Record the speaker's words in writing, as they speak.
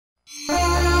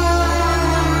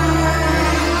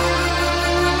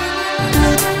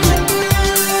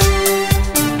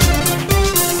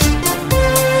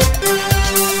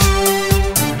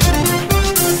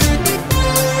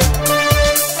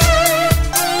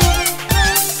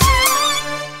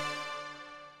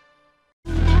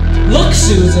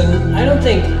Susan, I don't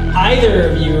think either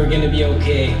of you are gonna be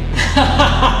okay.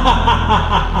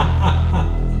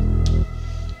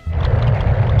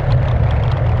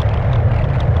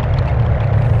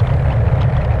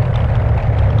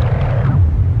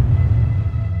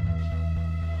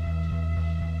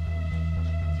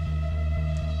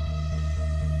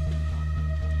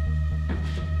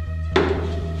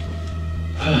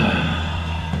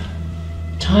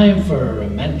 Time for a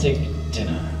romantic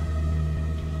dinner.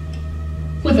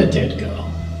 With a dead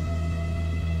girl.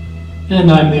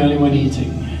 And I'm the only one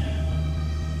eating.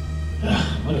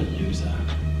 Ugh, what a loser.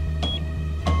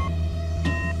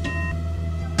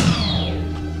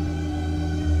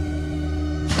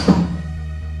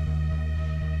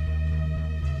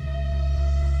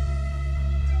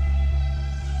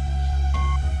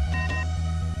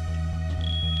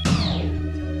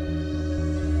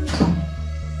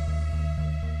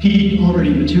 He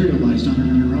already materialized on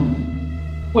her own.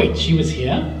 Wait, she was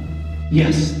here?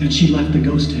 Yes, and she left the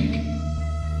ghost tank.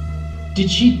 Did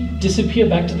she disappear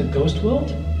back to the ghost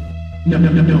world?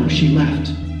 No, she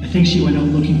left. I think she went out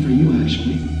looking for you,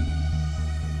 actually.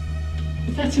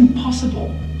 But that's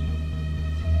impossible.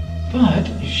 But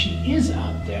if she is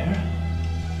out there,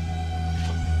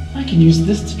 I can use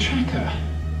this to track her.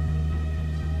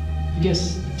 I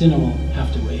guess dinner will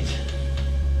have to wait.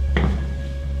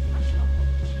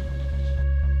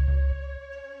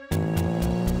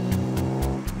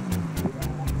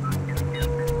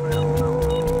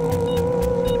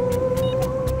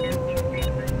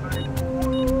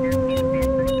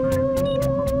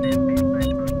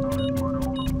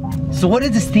 So what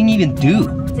does this thing even do?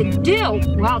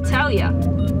 Well, I'll tell ya.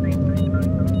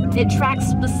 It tracks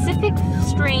specific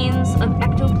strains of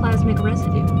ectoplasmic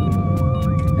residue.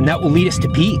 And that will lead us to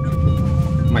Pete.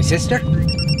 My sister?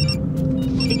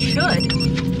 It should.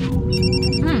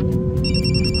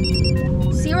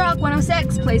 C-Rock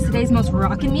 106 plays today's most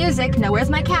rockin' music. Now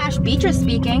where's my cash? Beatrice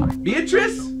speaking.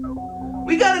 Beatrice?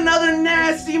 We got another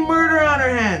nasty murder on our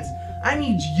hands. I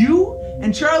need you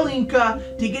and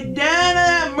Charlinka to get down to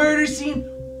that murder scene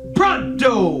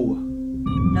pronto!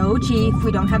 No, Chief,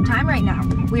 we don't have time right now.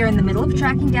 We are in the middle of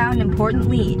tracking down an important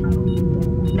lead.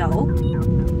 No.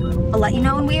 I'll let you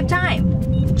know when we have time.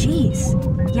 Jeez.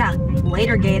 Yeah,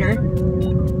 later, Gator.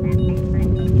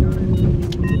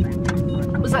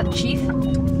 Was that the Chief?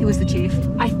 It was the Chief.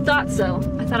 I thought so.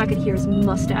 I thought I could hear his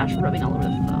mustache rubbing all over the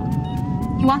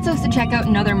phone. He wants us to check out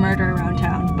another murder around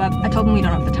town, but I told him we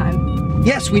don't have the time.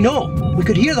 Yes, we know. We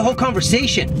could hear the whole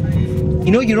conversation.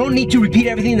 You know, you don't need to repeat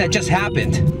everything that just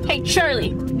happened. Hey,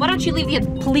 Charlie, why don't you leave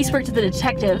the police work to the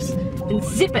detectives and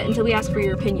zip it until we ask for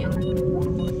your opinion?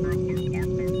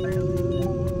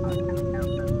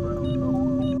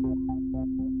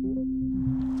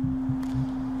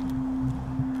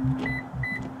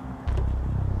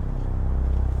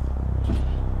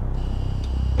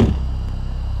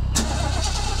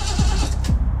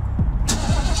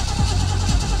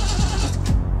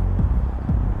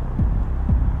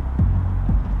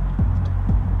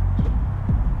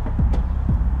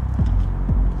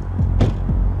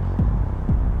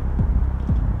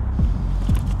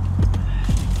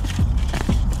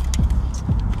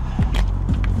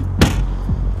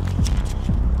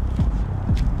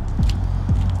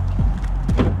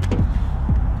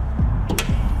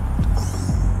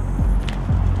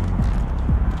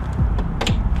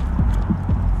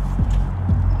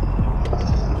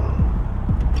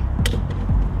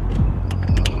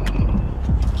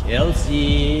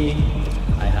 Elsie,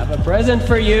 I have a present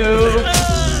for you.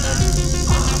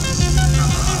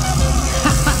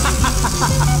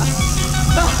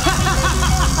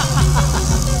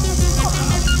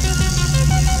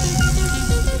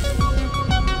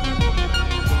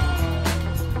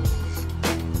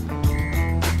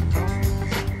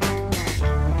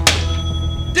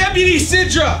 Deputy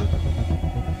Sidra!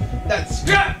 That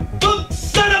scrapbook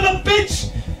son of a bitch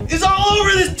is all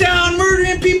over this town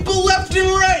murdering people left and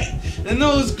right! And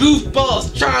those goofballs,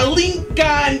 Charlinka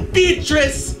and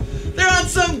Beatrice, they're on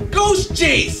some ghost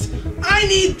chase! I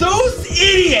need those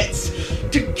idiots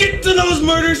to get to those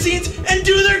murder scenes and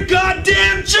do their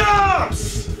goddamn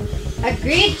jobs!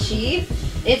 Agreed, Chief.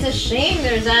 It's a shame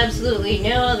there's absolutely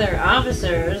no other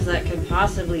officers that could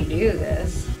possibly do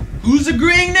this. Who's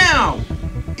agreeing now?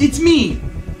 It's me,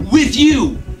 with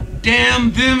you.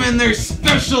 Damn them and their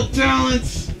special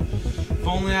talents. If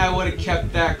only I would have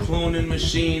kept that cloning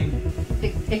machine.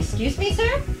 Excuse me,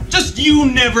 sir? Just you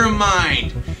never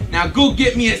mind. Now go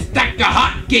get me a stack of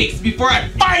hotcakes before I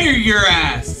fire your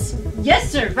ass. Yes,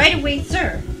 sir. Right away,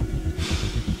 sir.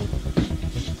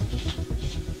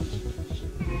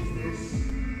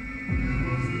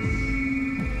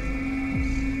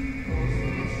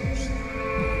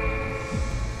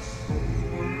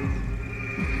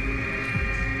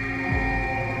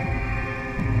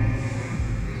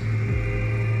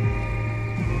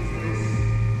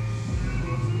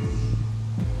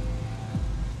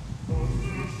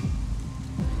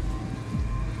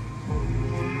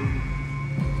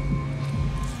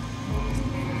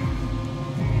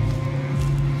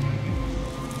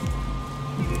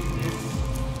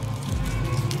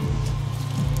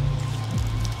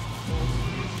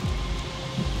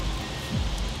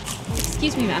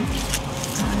 Excuse me, ma'am.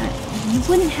 You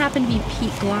wouldn't happen to be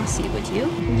Pete Glossy, would you?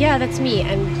 Yeah, that's me,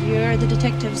 and you're the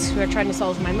detectives who are trying to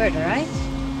solve my murder, right?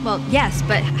 Well, yes,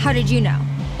 but how did you know?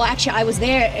 Well, actually, I was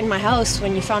there in my house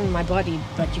when you found my body,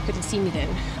 but you couldn't see me then.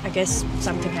 I guess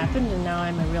something happened, and now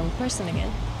I'm a real person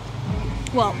again.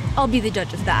 Well, I'll be the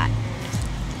judge of that.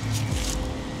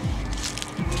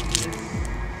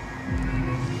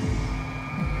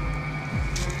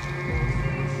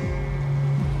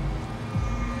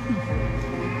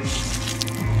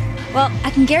 Well, I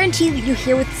can guarantee that you're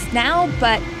here with us now,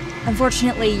 but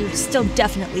unfortunately, you're still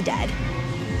definitely dead.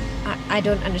 I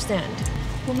don't understand.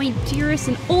 What my dearest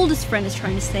and oldest friend is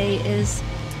trying to say is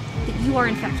that you are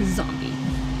in fact a zombie.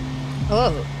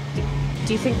 Oh,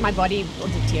 do you think my body will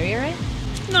deteriorate?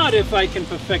 Not if I can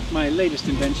perfect my latest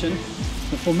invention,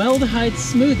 the formaldehyde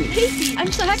smoothie. Casey,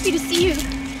 I'm so happy to see you.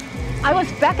 I was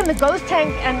back in the ghost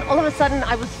tank, and all of a sudden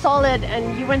I was solid,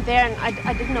 and you went there, and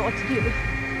I didn't know what to do.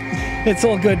 It's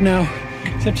all good now,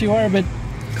 except you are a bit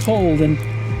cold and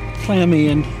clammy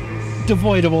and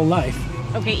devoid of all life.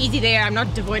 Okay, easy there. I'm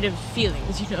not devoid of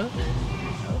feelings, you know?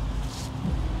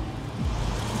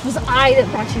 It was I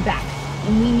that brought you back,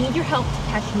 and we need your help to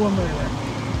catch your murderer.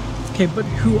 Okay, but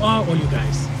who are all you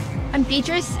guys? I'm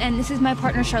Beatrice, and this is my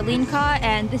partner Charlene Ka,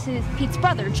 and this is Pete's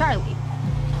brother, Charlie.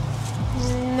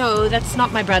 No, that's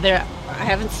not my brother. I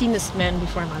haven't seen this man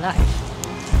before in my life.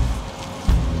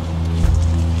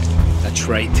 That's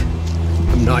right.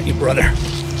 I'm not your brother.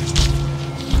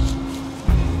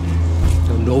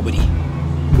 Now nobody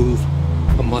move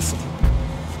a muscle.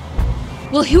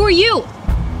 Well, who are you?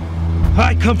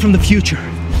 I come from the future,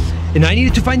 and I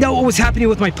needed to find out what was happening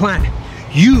with my plan.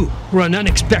 You were an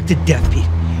unexpected death, Pete,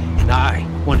 and I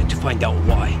wanted to find out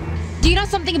why. Do you know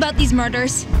something about these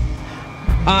murders?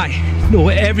 I know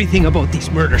everything about these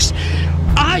murders.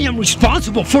 I am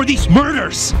responsible for these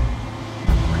murders!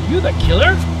 Are you the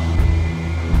killer?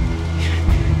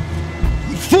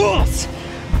 Fools!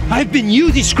 I've been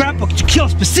using scrapbooks to kill a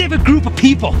specific group of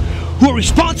people who are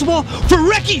responsible for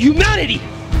wrecking humanity!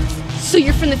 So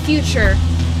you're from the future,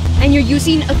 and you're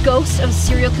using a ghost of a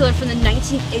serial killer from the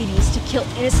 1980s to kill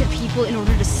innocent people in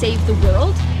order to save the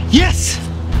world? Yes!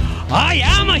 I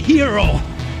am a hero!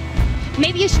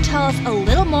 Maybe you should tell us a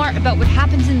little more about what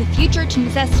happens in the future to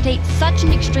necessitate such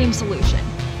an extreme solution.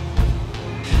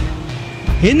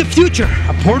 In the future,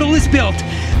 a portal is built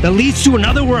that leads to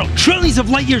another world trillions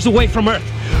of light years away from Earth.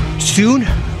 Soon,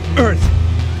 Earth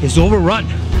is overrun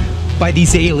by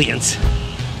these aliens.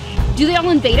 Do they all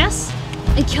invade us?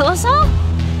 And kill us all?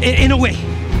 In a way.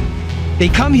 They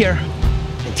come here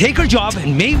and take our job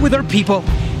and mate with our people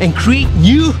and create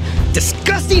new,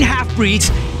 disgusting half-breeds,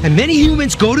 and many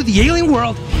humans go to the alien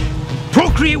world and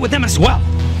procreate with them as well.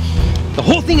 The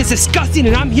whole thing is disgusting,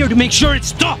 and I'm here to make sure it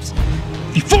stops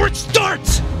before it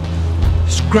starts!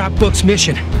 Scrapbook's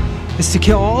mission is to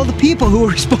kill all the people who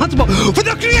are responsible for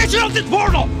the creation of this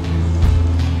portal!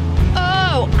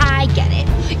 Oh, I get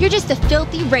it. You're just a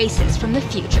filthy racist from the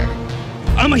future.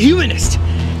 I'm a humanist,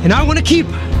 and I want to keep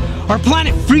our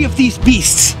planet free of these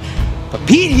beasts. But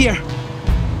Pete here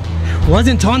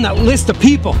wasn't on that list of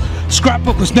people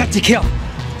Scrapbook was meant to kill.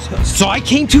 So I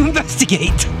came to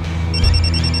investigate.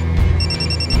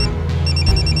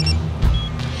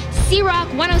 C-Rock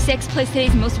 106 plays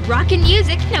today's most rockin'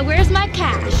 music. Now where's my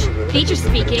cash? Beatrice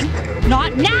speaking.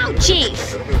 Not now,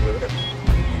 Chief!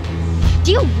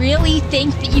 Do you really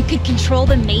think that you could control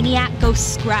the maniac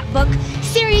ghost Scrapbook?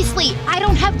 Seriously, I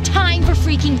don't have time for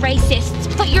freaking racists.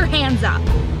 Put your hands up.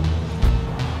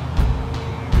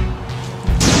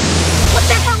 What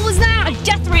the hell was that? A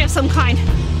death ray of some kind.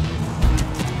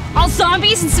 All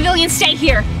zombies and civilians stay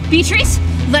here. Beatrice,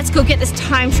 let's go get this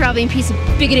time-traveling piece of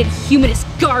bigoted humanist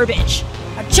garbage.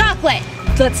 A chocolate!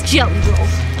 Let's jelly roll.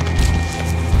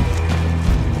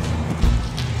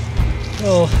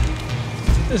 Well,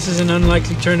 this is an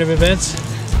unlikely turn of events.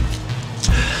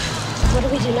 What do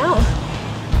we do now?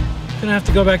 Gonna have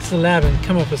to go back to the lab and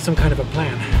come up with some kind of a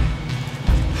plan.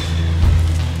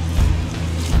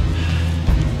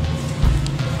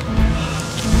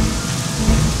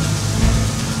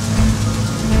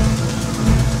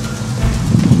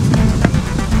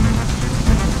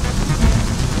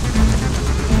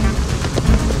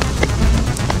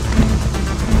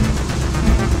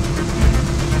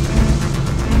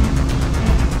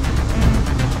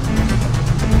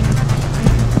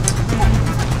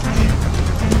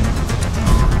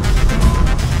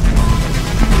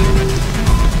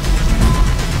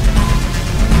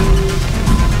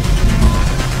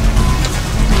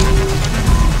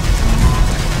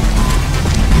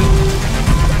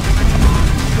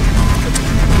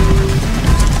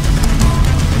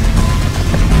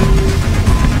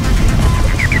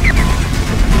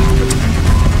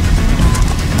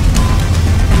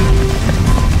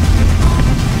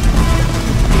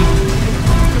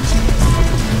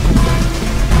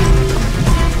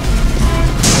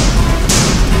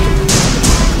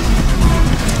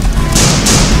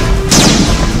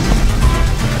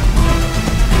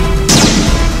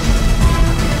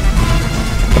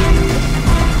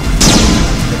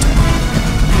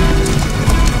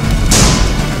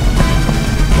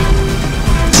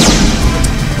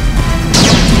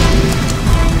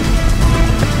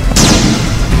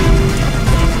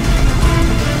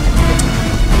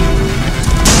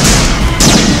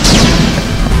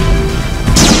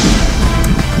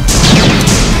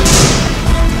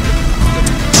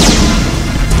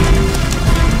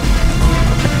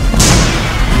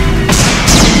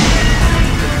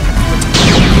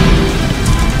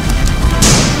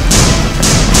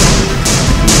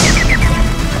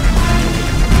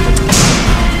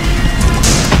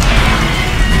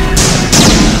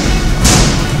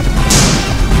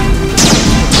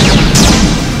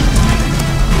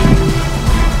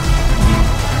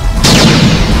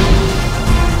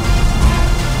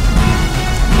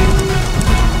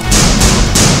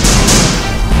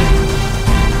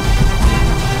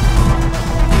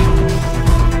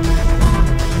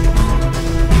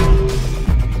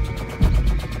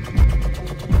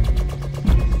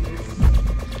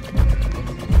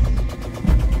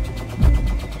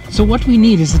 So what we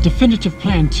need is a definitive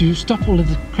plan to stop all of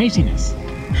the craziness.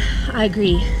 I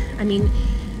agree. I mean,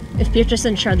 if Beatrice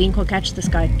and Charlene could catch this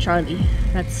guy, Charlie,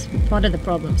 that's part of the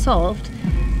problem solved.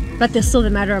 But there's still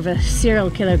the matter of a serial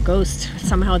killer ghost with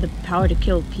somehow the power to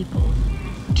kill people.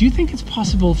 Do you think it's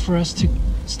possible for us to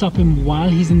stop him while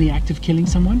he's in the act of killing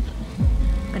someone?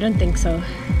 I don't think so.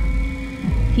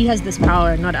 He has this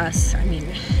power, not us. I mean,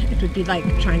 it would be like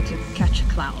trying to catch a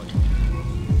cloud.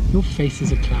 Your face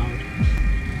is a cloud.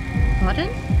 Pardon?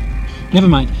 Never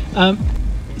mind.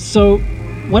 So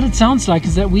what it sounds like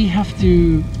is that we have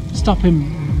to stop him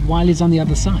while he's on the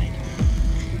other side.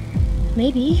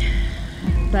 Maybe.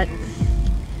 But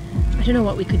I don't know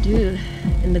what we could do.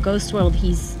 In the ghost world,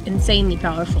 he's insanely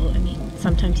powerful. I mean,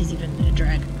 sometimes he's even a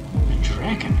dragon. A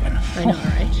dragon? I know,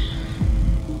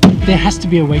 right? There has to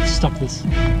be a way to stop this.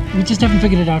 We just haven't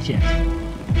figured it out yet.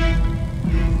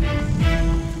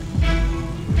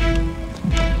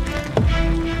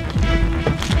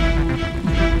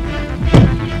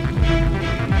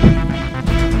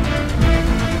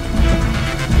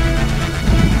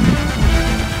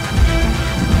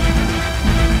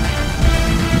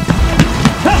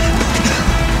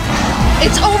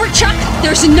 It's over, Chuck!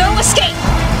 There's no escape!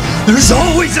 There's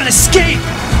always an escape!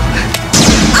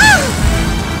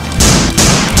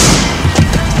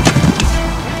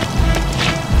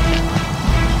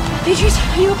 Beatrice,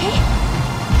 are you okay?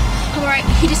 I'm alright,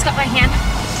 he just got my hand.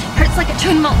 Hurts like a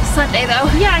twin milk sundae, though.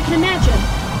 Yeah, I can imagine.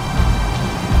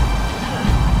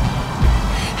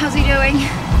 How's he doing?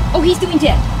 Oh, he's doing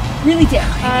dead. Really dead.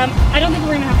 I don't think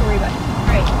we're gonna have to worry about it.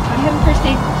 Alright, I have a first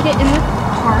aid kit in the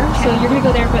car, so you're gonna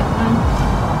go there, but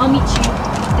I'll meet you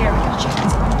there. I gotcha.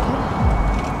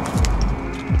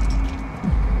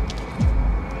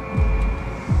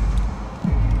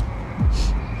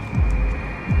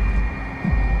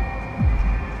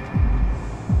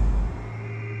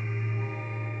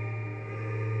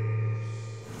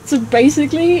 So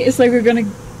basically, it's like we're gonna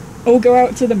all go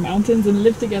out to the mountains and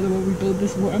live together while we build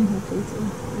this wormhole portal.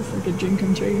 It's like a dream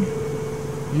come true.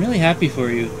 I'm really happy for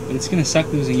you, but it's gonna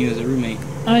suck losing you as a roommate.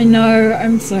 I know,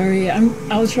 I'm sorry.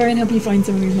 I'll try and help you find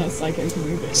someone who's not psycho to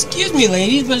move it. Excuse me,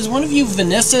 ladies, but is one of you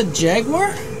Vanessa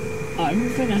Jaguar? I'm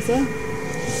Vanessa.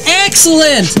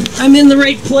 Excellent! I'm in the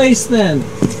right place then.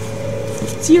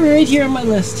 See, you're right here on my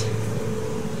list.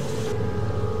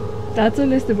 That's a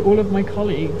list of all of my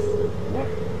colleagues. What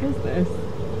is this?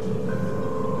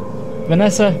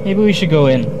 Vanessa, maybe we should go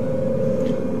in.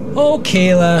 Oh,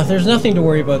 Kayla, there's nothing to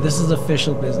worry about. This is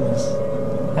official business.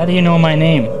 How do you know my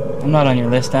name? I'm not on your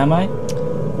list, am I?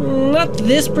 Not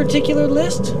this particular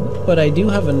list, but I do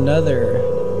have another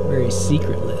very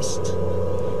secret list.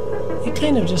 It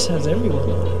kind of just has everyone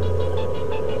on it.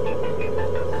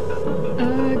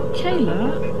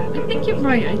 Kayla, I think you're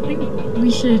right. I think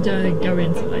we should go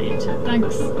inside.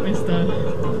 Thanks, mister.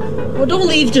 Well, don't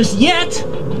leave just yet.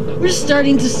 We're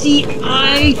starting to see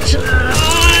eye to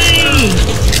eye.